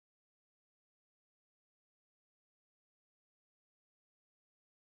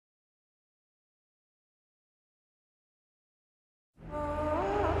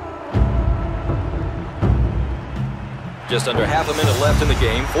Just under half a minute left in the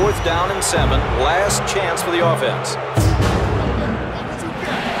game. 4th down and 7. Last chance for the offense.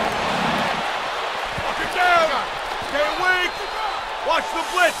 Lock it down. Stay weak. Watch the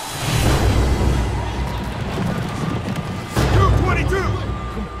blitz.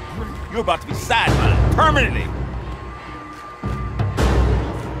 222. You're about to be sidelined permanently.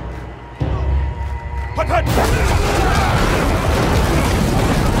 Hut, hut.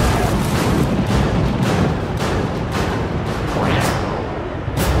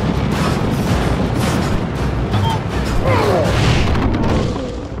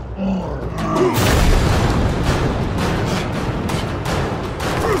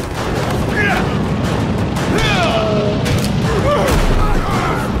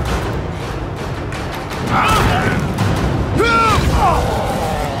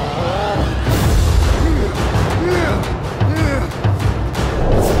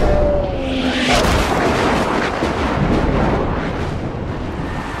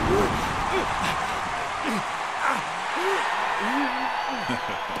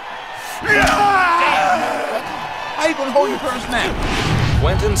 How you gonna hold your first snap?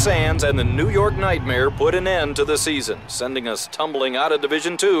 Quentin Sands and the New York Nightmare put an end to the season, sending us tumbling out of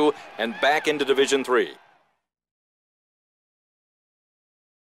Division II and back into Division III.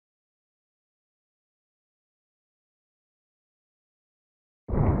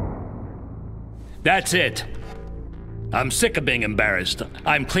 That's it. I'm sick of being embarrassed.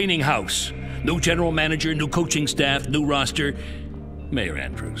 I'm cleaning house. New general manager, new coaching staff, new roster. Mayor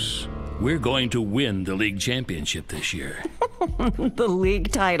Andrews, we're going to win the league championship this year. The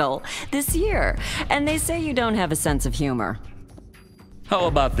league title this year. And they say you don't have a sense of humor. How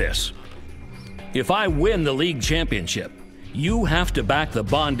about this? If I win the league championship, you have to back the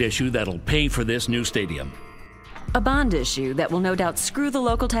bond issue that'll pay for this new stadium. A bond issue that will no doubt screw the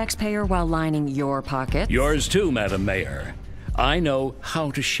local taxpayer while lining your pockets. Yours too, Madam Mayor. I know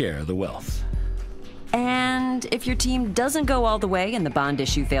how to share the wealth. And if your team doesn't go all the way and the bond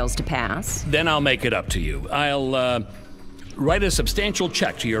issue fails to pass? Then I'll make it up to you. I'll, write a substantial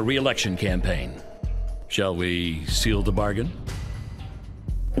check to your re-election campaign. Shall we seal the bargain?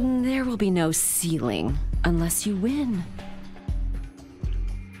 There will be no sealing unless you win.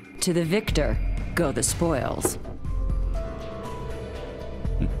 To the victor go the spoils.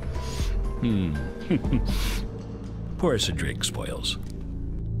 Pour us a drink, spoils.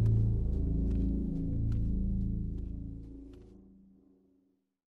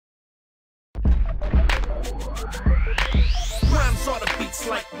 Rhymes on the beats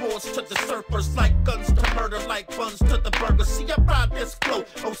like roars to the surfers, like guns to murder, like buns to the burgers. See, I ride this flow,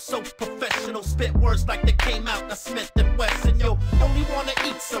 oh so professional. Spit words like they came out of Smith and Wesson. Yo, only wanna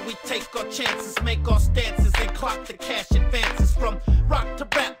eat, so we take our chances, make our stances, and clock the cash advances. From rock to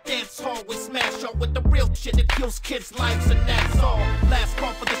rap, dance hall, we smash all with the real shit that kills kids' lives, and that's all. Last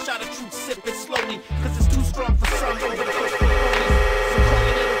call for the shot of truth, sip it slowly, cause it's too strong for some over the coast. So call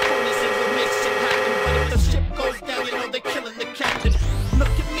your little ponies and we'll make shit happen. But if the ship goes down, you know they're killing the captain. Look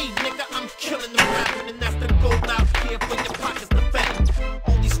at me, nigga, I'm killing the rapping, and that's the goal out here for your pockets to fatten.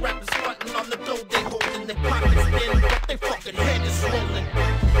 All these rappers frontin' on the dough they holding, their pockets thin, but they fucking head is rolling.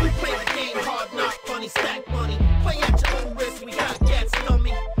 We play the game hard, not funny, stack money. Play at your own risk, we got gats,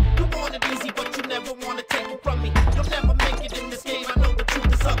 dummy. You want it easy, but you never wanna take it from me. You'll never make it in this game, I know the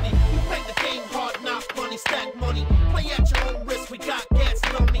truth is ugly. We play the game hard, not funny, stack money. Play at your own risk, we got gats,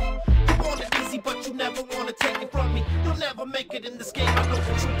 dummy. You want it easy, but you never wanna take it from me. You'll never make it in this game, I know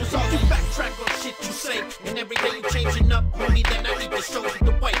the truth is ugly. Backtrack on shit you say, and every day you changing up, homie, then I need to show you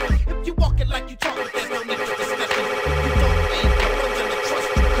the way. If you walk it like you talk it, there's no need for discussion. You don't aim, no one's gonna trust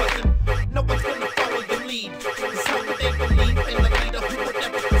you, cousin. No one's gonna follow your lead. Cause how could they believe in the leader who would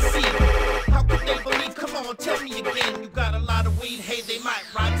never concede? How could they believe? Come on, tell me again. You got a lot of weed, hey, they might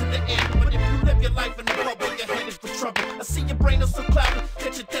ride to the end. But if you live your life in the bubble, you're headed for trouble. I see your brain is so cloudy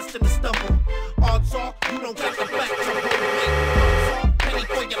that you're destined to stumble. Odds are, you don't got the back to hold weight. Odds are, penny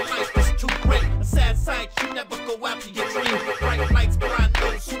for your life is too great. A sad sight, you never go after your dream. Bright lights blind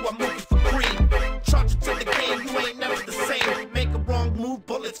those who are moving for green. Charge it to the game, you ain't never the same. Make a wrong move,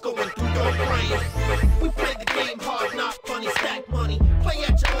 bullets going through your brain. We play the game hard, not funny, stack money. Play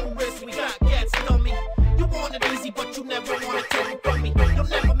at your own risk, we got gats, dummy. You want it easy, but you never wanna take it from me. You'll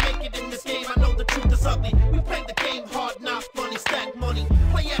never make it in this game, I know the truth is ugly. We play the game hard, not funny, stack money.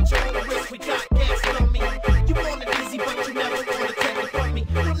 Play at your own risk, we got gats, dummy. You want it easy, but you never wanna take it from me.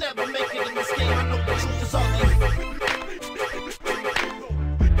 You'll never make it in this game, I know the truth is ugly.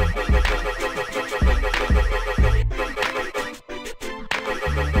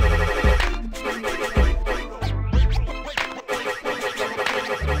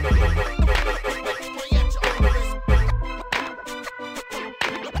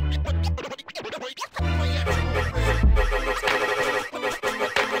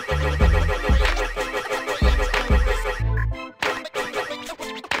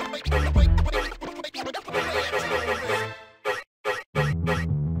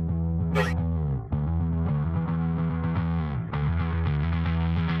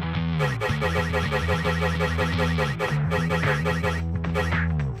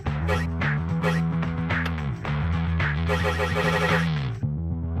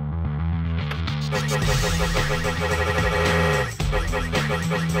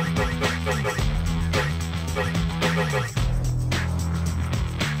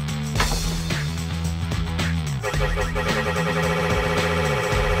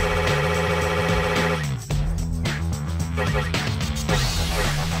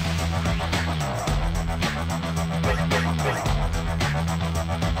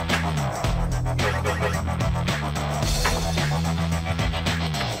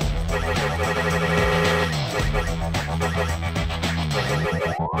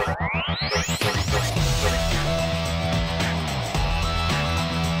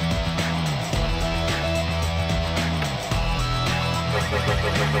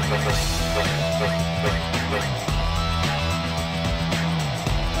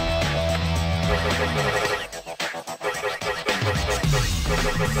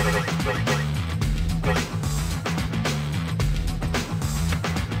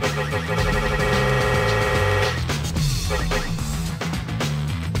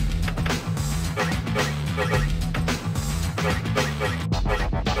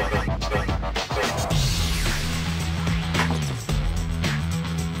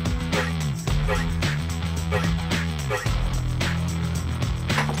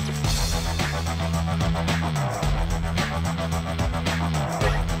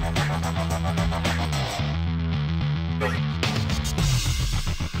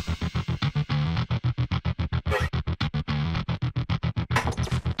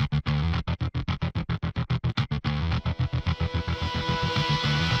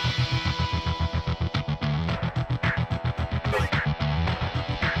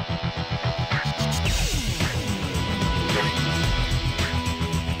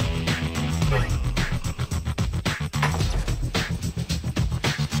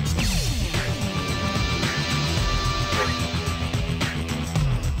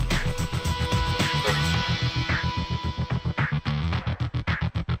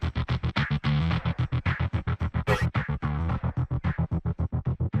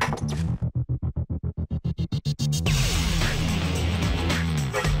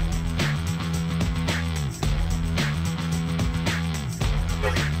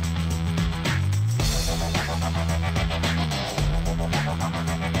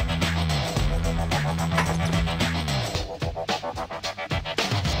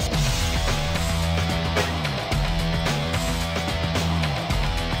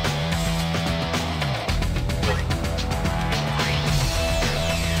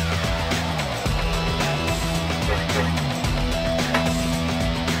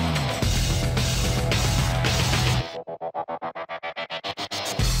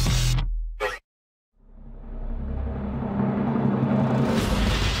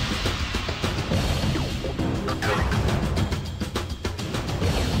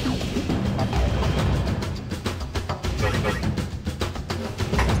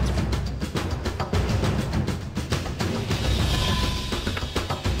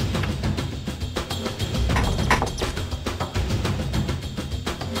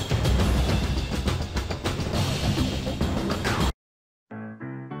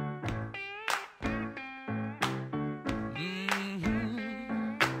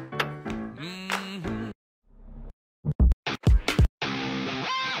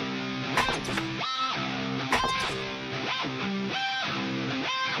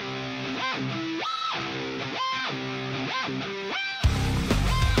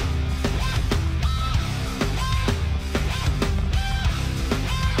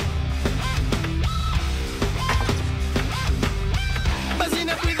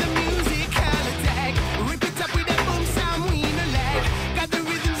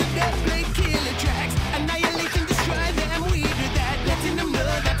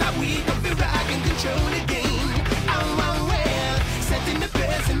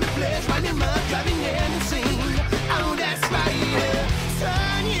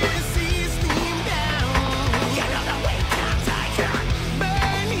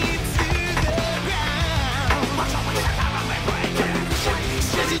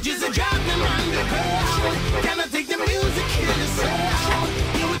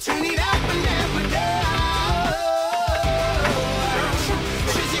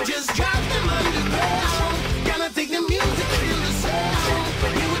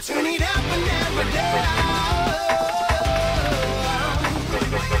 Turn it up.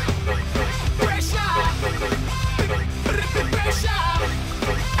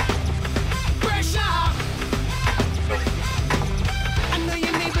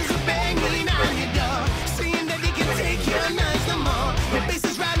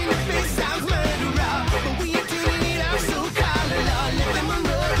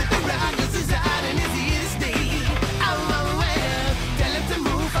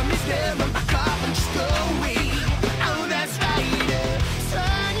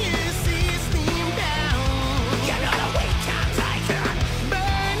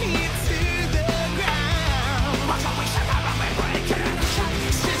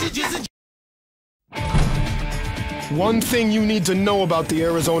 One thing you need to know about the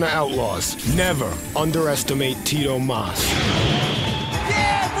Arizona Outlaws. Never underestimate Tito Maas.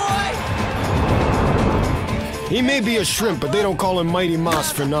 Yeah, boy! He may be a shrimp, but they don't call him Mighty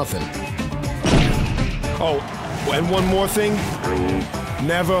Maas for nothing. Oh, and one more thing.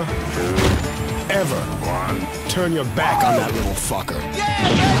 Never, ever turn your back on that little fucker. Yeah,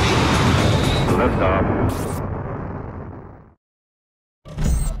 baby! Lift off.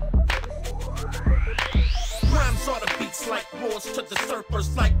 Rhymes on the beats like roars to the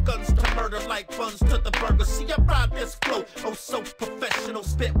surfers, like guns to murder, like buns to the burgers. See, I ride this flow, oh so professional.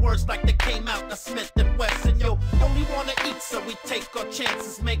 Spit words like they came out of Smith and Wesson. Yo, only wanna eat, so we take our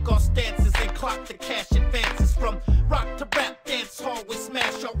chances, make our stances, and clock the cash advances. From rock to rap, dance hall, we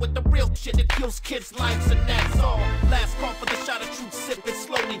smash all with the real shit that kills kids' lives, and that's all. Last call for the shot of truth, sip it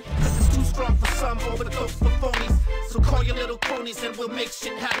slowly, cause it's too strong for some, overdose for phonies. So call your little cronies and we'll make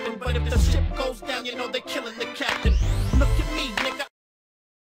shit happen. But if the ship goes down, you know they're killing the captain. Look at me, nigga.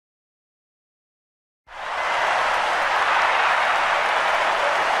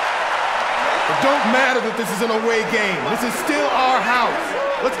 It don't matter that this is an away game. This is still our house.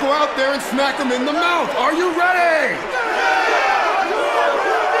 Let's go out there and smack them in the mouth. Are you ready?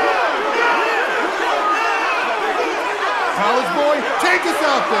 College boy, take us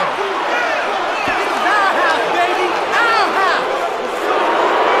out there. This is our house, baby! Our house!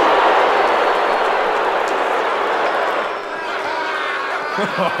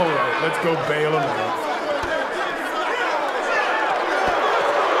 All right, let's go bail them out.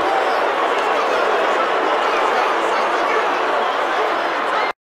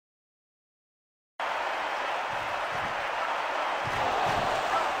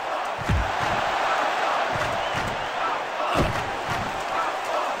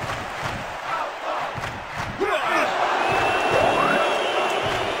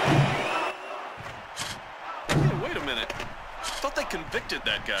 Wait a minute. I thought they convicted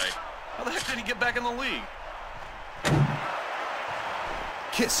that guy. How the heck did he get back in the league?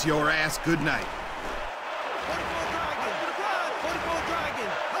 Kiss your ass goodnight.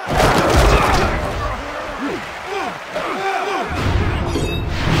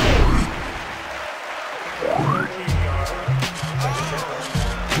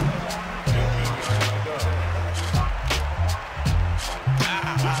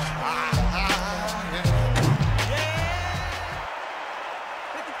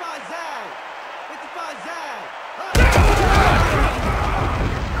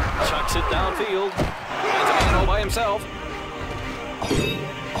 Chucks it downfield. Finds a man all by himself.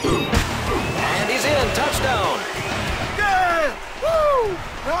 And he's in. Touchdown. Yeah! Woo!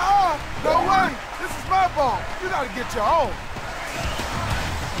 No way! This is my ball. You gotta get your own.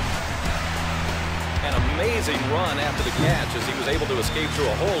 An amazing run after the catch as he was able to escape through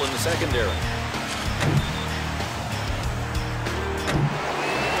a hole in the secondary.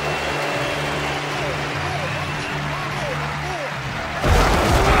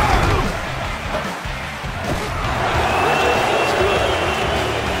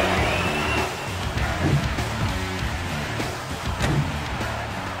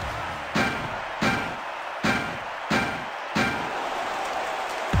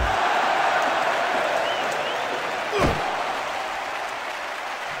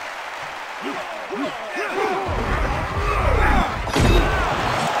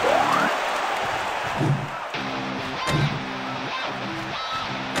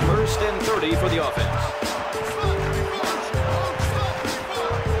 First and 30 for the offense. You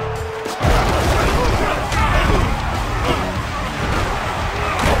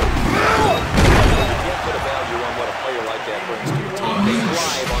can't put a value on what a player like that brings to your team. They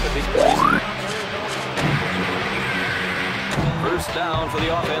thrive on the big plays. First down for the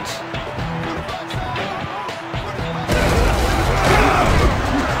offense.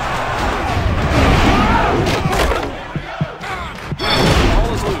 Ball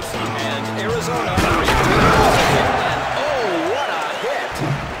is loose, and Arizona. And oh, what a hit!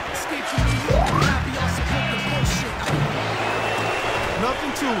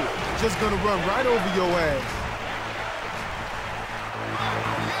 Nothing to it. Just gonna run right over your ass.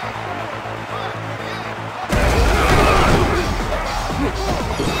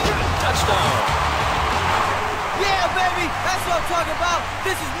 Touchdown! Yeah, baby! That's what I'm talking about!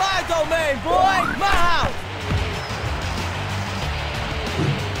 This is my domain, boy! My house!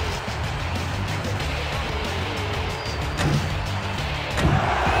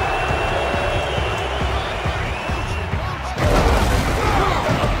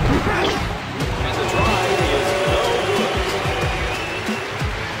 And the drive is no good.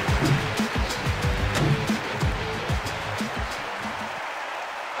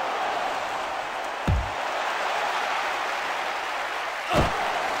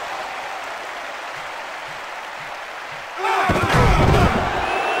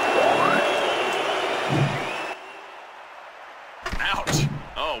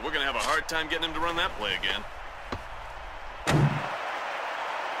 a hard time getting him to run that play again.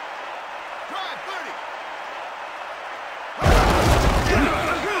 Drive 30.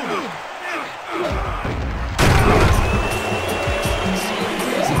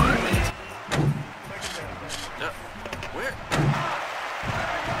 Where?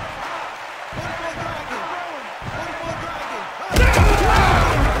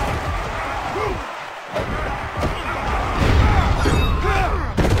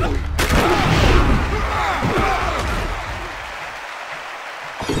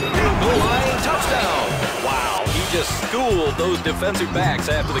 Just schooled those defensive backs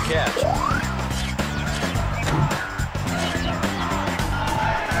after the catch.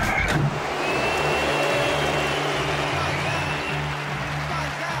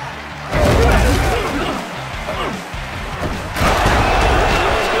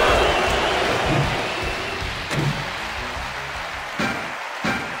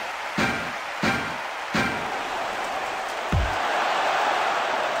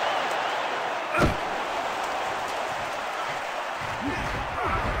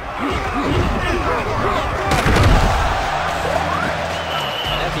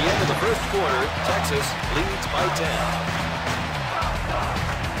 Texas leads by 10.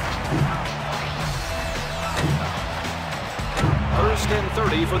 First and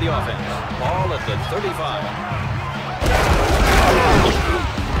 30 for the offense. Ball at the 35.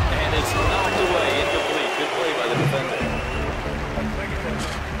 And it's knocked away, incomplete. Good play by the defender.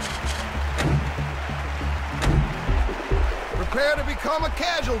 Prepare to become a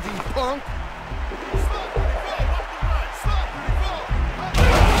casualty, punk.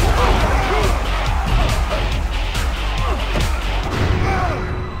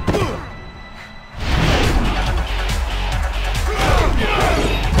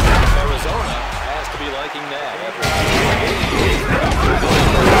 Arizona has to be liking that.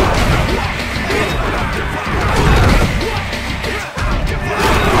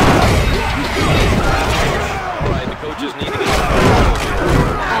 All right, the coaches need to get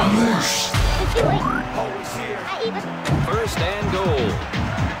first and goal.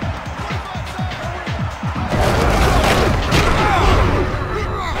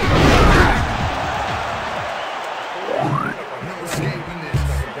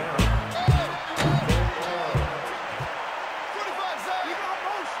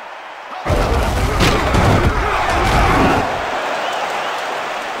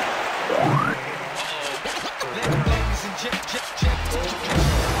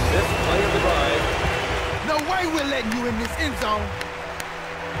 You in this end zone.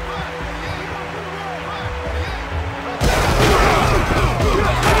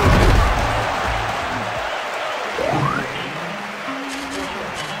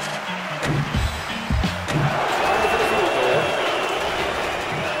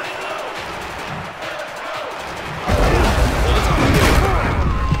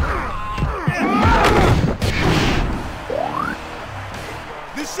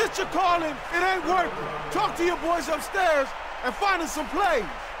 This shit you're calling, it ain't working. Talk to your boys upstairs and find us some plays.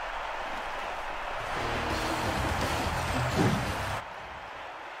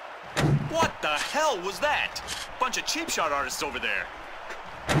 What the hell was that? Bunch of cheap shot artists over there.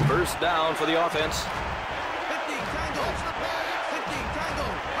 First down for the offense. 15 tango. 15 tango.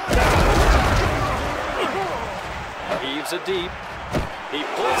 Heaves it deep. He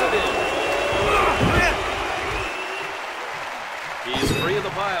pulls it in. He's free of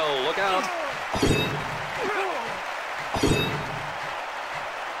the pile. Look out.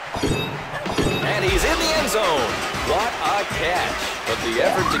 And he's in the end zone. What a catch. But the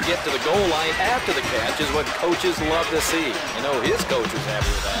effort to get to the goal line after the catch is what coaches love to see. You know, his coach was happy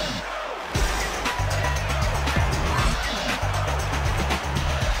with that.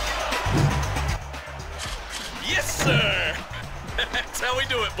 Yes, sir. That's how we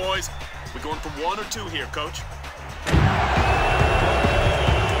do it, boys. We going for 1 or 2 here, coach?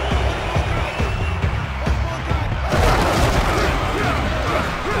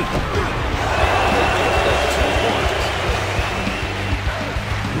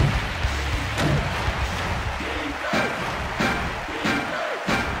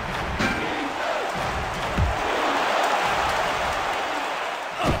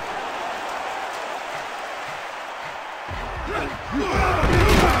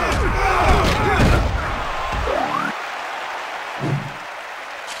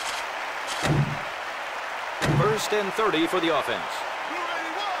 First and 30 for the offense.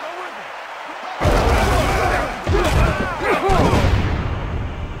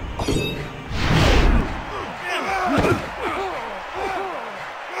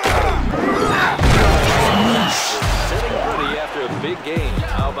 Sitting pretty after a big game.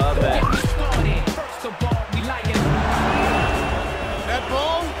 How about that?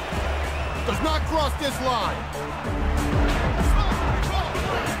 this line.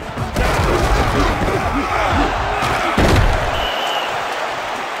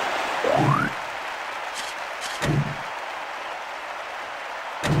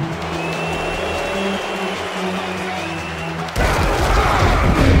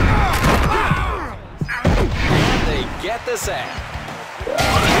 And they get the sack.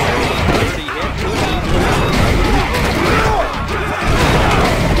 Dirty hit to lead.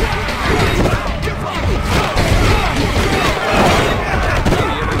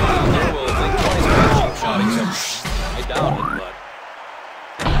 Maybe everyone out there will think twice about cheap shotting him. I doubt it, but...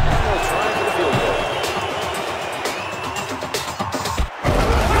 And they'll try for the field goal.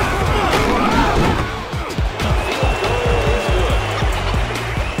 The field goal is good.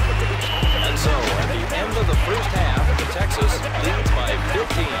 And so, at the end of the first half, Texas leads by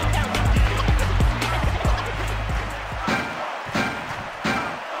 15.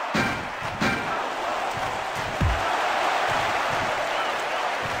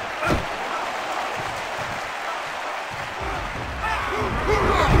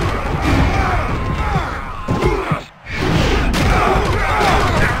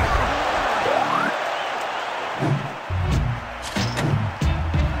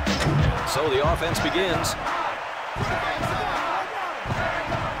 So the offense begins.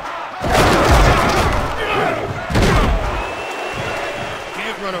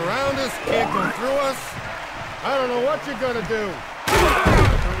 Can't run around us, can't go through us. I don't know what you're gonna do.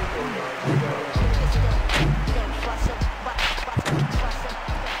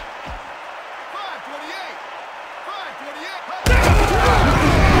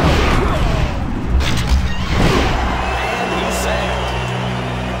 And he's sacked.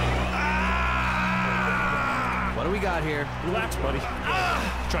 What do we got here? Relax, buddy.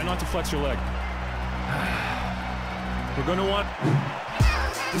 Try not to flex your leg. We're gonna want...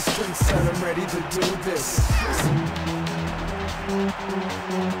 The strength said I'm ready to do this.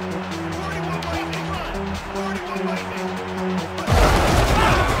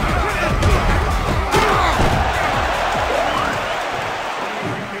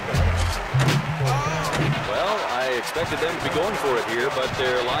 Well, I expected them to be going for it here, but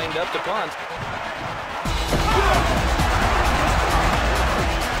they're lined up to punt.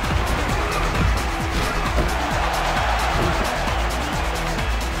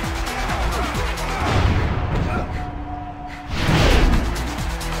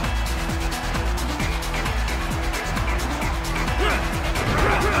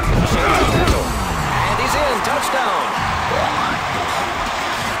 And he's in. Touchdown.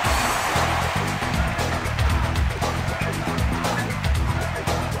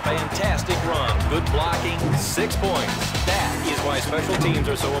 Fantastic run. Good blocking. 6 points. That is why special teams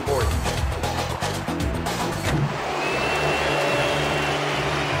are so important.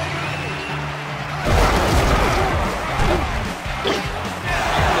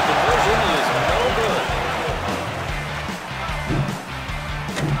 And the conversion is no good.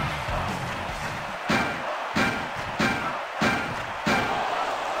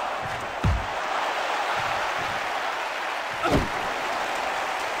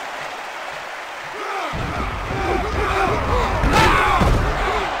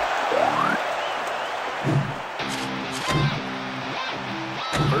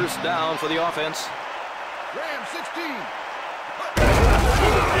 First down for the offense. Ram 16.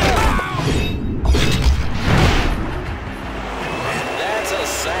 That's a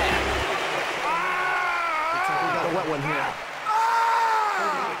sack. Looks like we got a wet one here.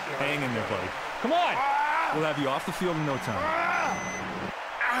 Hang in there, buddy. Come on! We'll have you off the field in no time.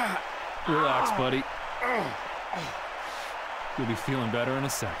 Relax, buddy. You'll be feeling better in a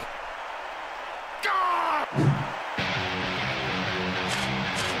sec.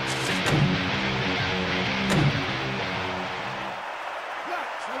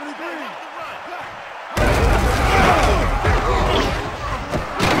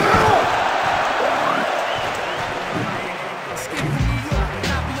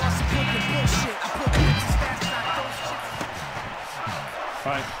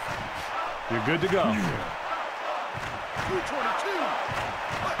 All right. You're good to go. 222.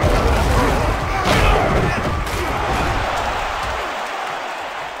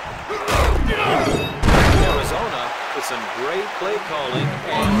 Arizona with some great play calling,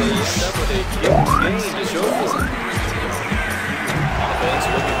 and they end up with a huge gain to show for it. Offense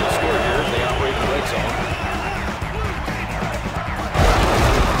looking to score here as they operate in the red zone.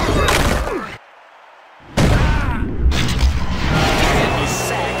 And he's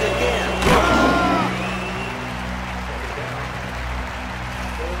sacked again.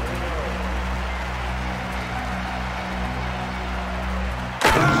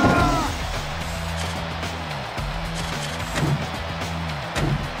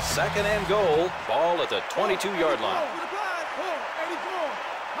 2nd and goal. Ball at the 22-yard line.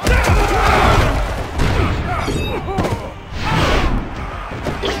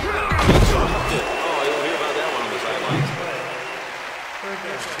 Oh, you'll hear about that one on the sidelines.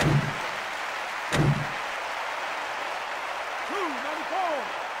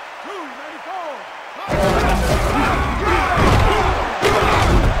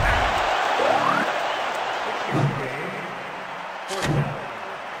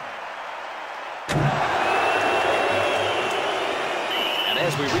 And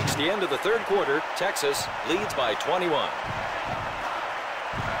as we reach the end of the 3rd quarter, Texas leads by 21.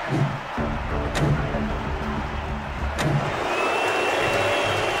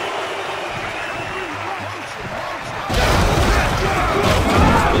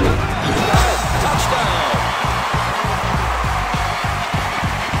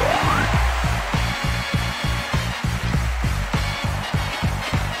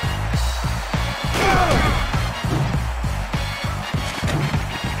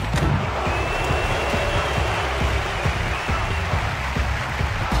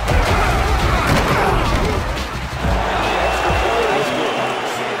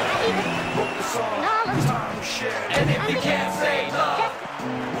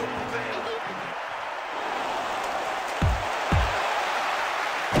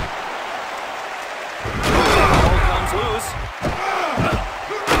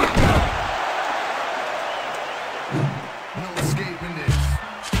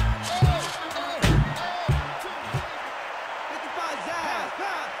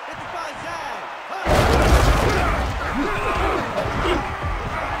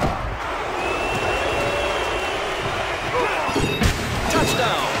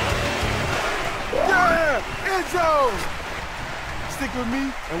 Stick with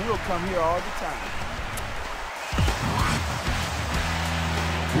me, and we'll come here all the time.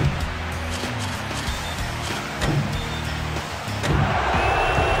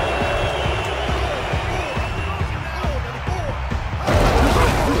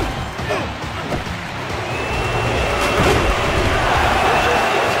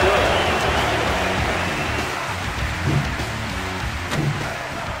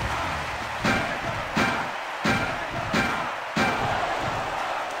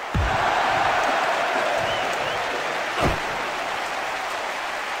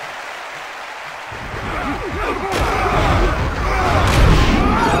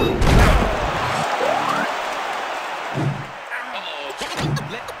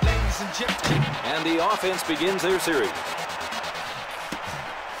 And the offense begins their series.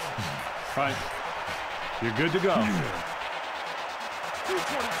 All right. You're good to go.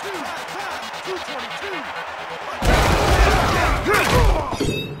 222.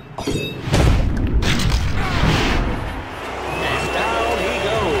 And down he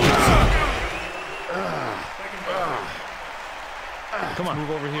goes. Come on, move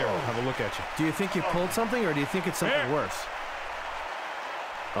over here. I'll have a look at you. Do you think you pulled something, or do you think it's something worse?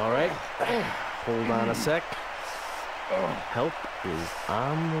 All right. Hold on a sec. Help is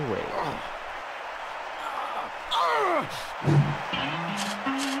on the way.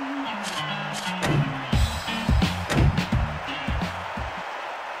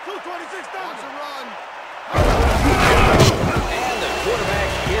 And the quarterback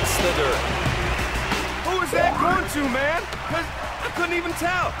hits the dirt. Who is that going to, man? 'Cause I couldn't even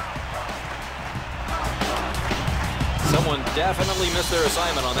tell. Someone definitely missed their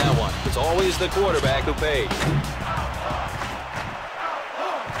assignment on that one. It's always the quarterback who pays.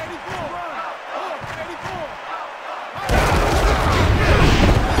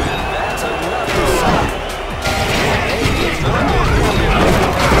 And that's another sack.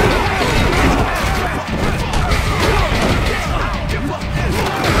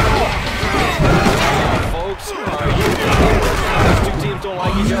 Folks, these two teams don't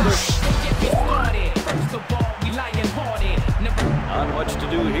like each other. Not much to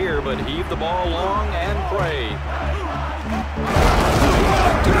do here, but heave the ball long and pray. Back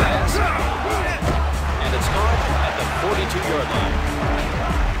to Maas. And it's caught at the 42-yard line.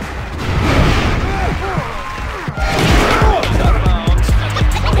 Out of bounds at the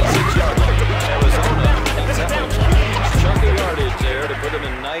 26-yard line. Arizona picks up a huge chunk of yardage there to put them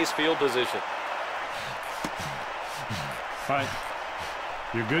in nice field position. All right.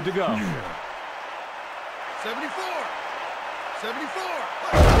 You're good to go. 74. 74.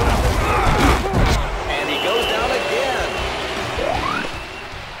 And he goes down again.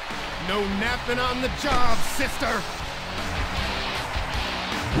 No napping on the job, sister.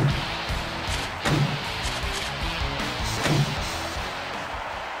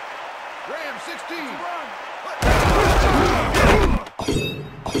 Ram 16.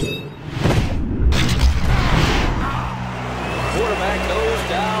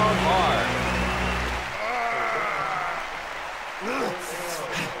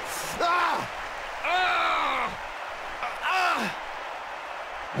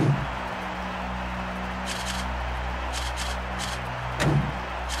 Third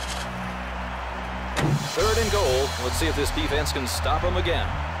and goal. Let's see if this defense can stop them again.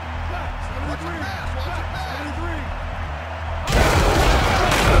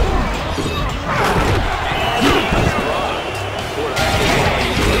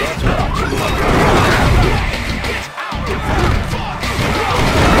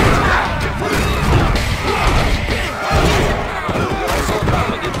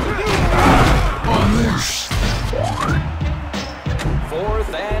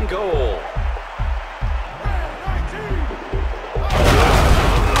 Fourth and goal.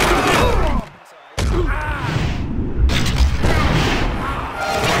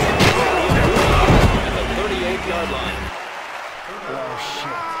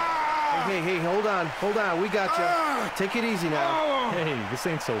 Hold on, we got you. Take it easy now. Hey, this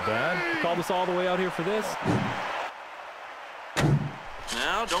ain't so bad. You called us all the way out here for this?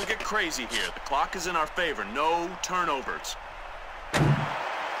 Now, don't get crazy here. The clock is in our favor. No turnovers.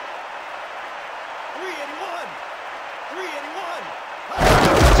 381!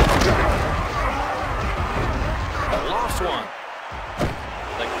 381! Lost one.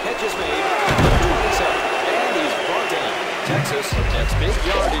 The catch is made. And he's brought down. Texas, that's big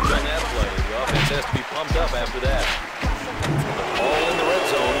yardage on that play. The offense has to be pumped up after that. All in the red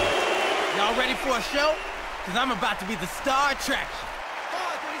zone. Y'all ready for a show? Because I'm about to be the star attraction.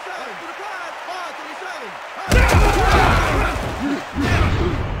 537 to the prize. 537.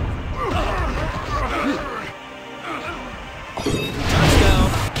 Touchdown.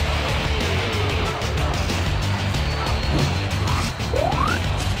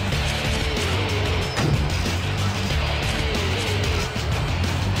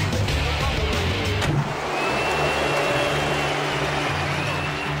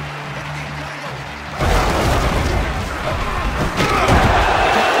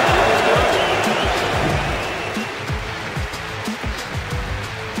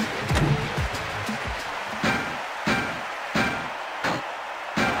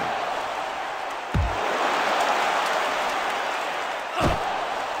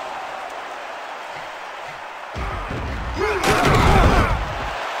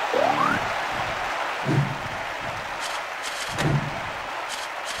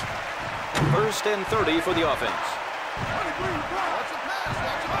 First and 30 for the offense.